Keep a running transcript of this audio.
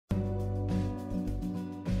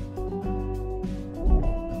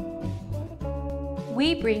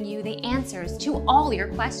we bring you the answers to all your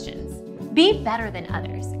questions. Be better than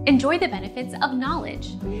others. Enjoy the benefits of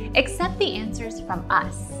knowledge. Accept the answers from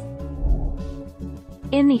us.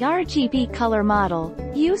 In the RGB color model,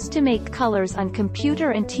 used to make colors on computer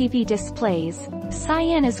and TV displays,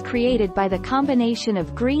 cyan is created by the combination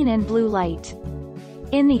of green and blue light.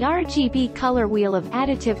 In the RGB color wheel of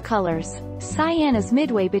additive colors, cyan is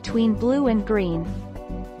midway between blue and green.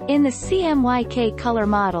 In the CMYK color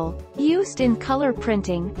model, used in color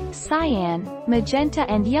printing, cyan, magenta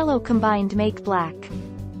and yellow combined make black.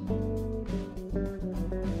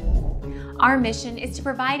 Our mission is to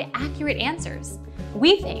provide accurate answers.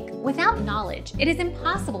 We think without knowledge, it is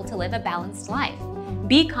impossible to live a balanced life.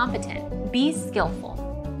 Be competent, be skillful.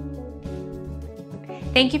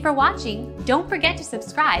 Thank you for watching. Don't forget to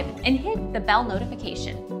subscribe and hit the bell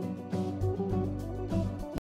notification.